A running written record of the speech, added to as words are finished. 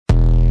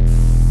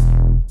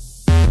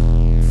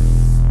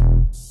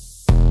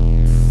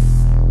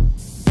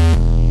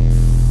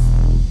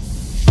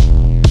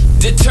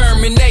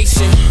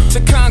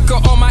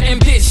conquer all my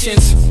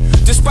ambitions.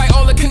 Despite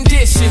all the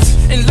conditions,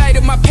 in light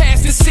of my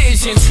past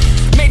decisions,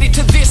 made it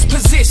to this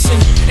position,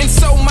 and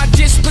so my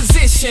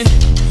disposition,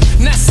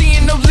 not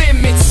seeing no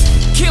limits,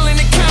 killing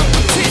the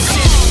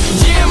competition.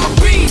 Yeah, I'm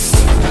a beast,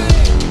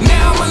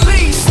 now I'm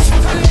unleashed,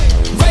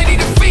 ready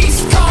to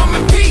feast, calm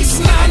and peace,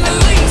 not in the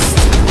least.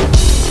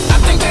 I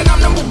think that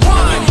I'm number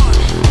one,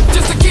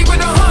 just to keep it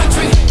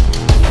 100,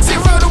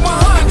 0 to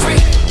 100,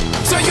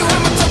 show you how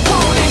much I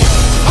want it.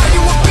 Are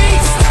you a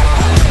beast?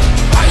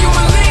 Are you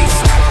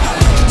unleashed?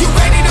 You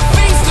ready to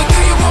feast, or do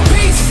you want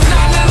peace?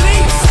 Not in the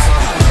least.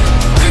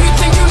 Do you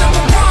think you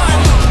number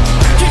one?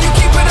 Can you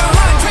keep it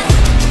 100,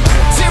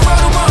 0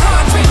 to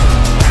 100,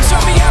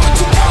 show me how much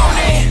you want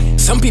it.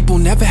 Some people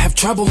never have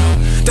trouble,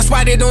 that's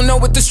why they don't know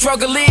what the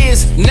struggle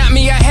is. Not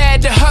me, I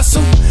had to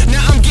hustle,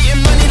 now I'm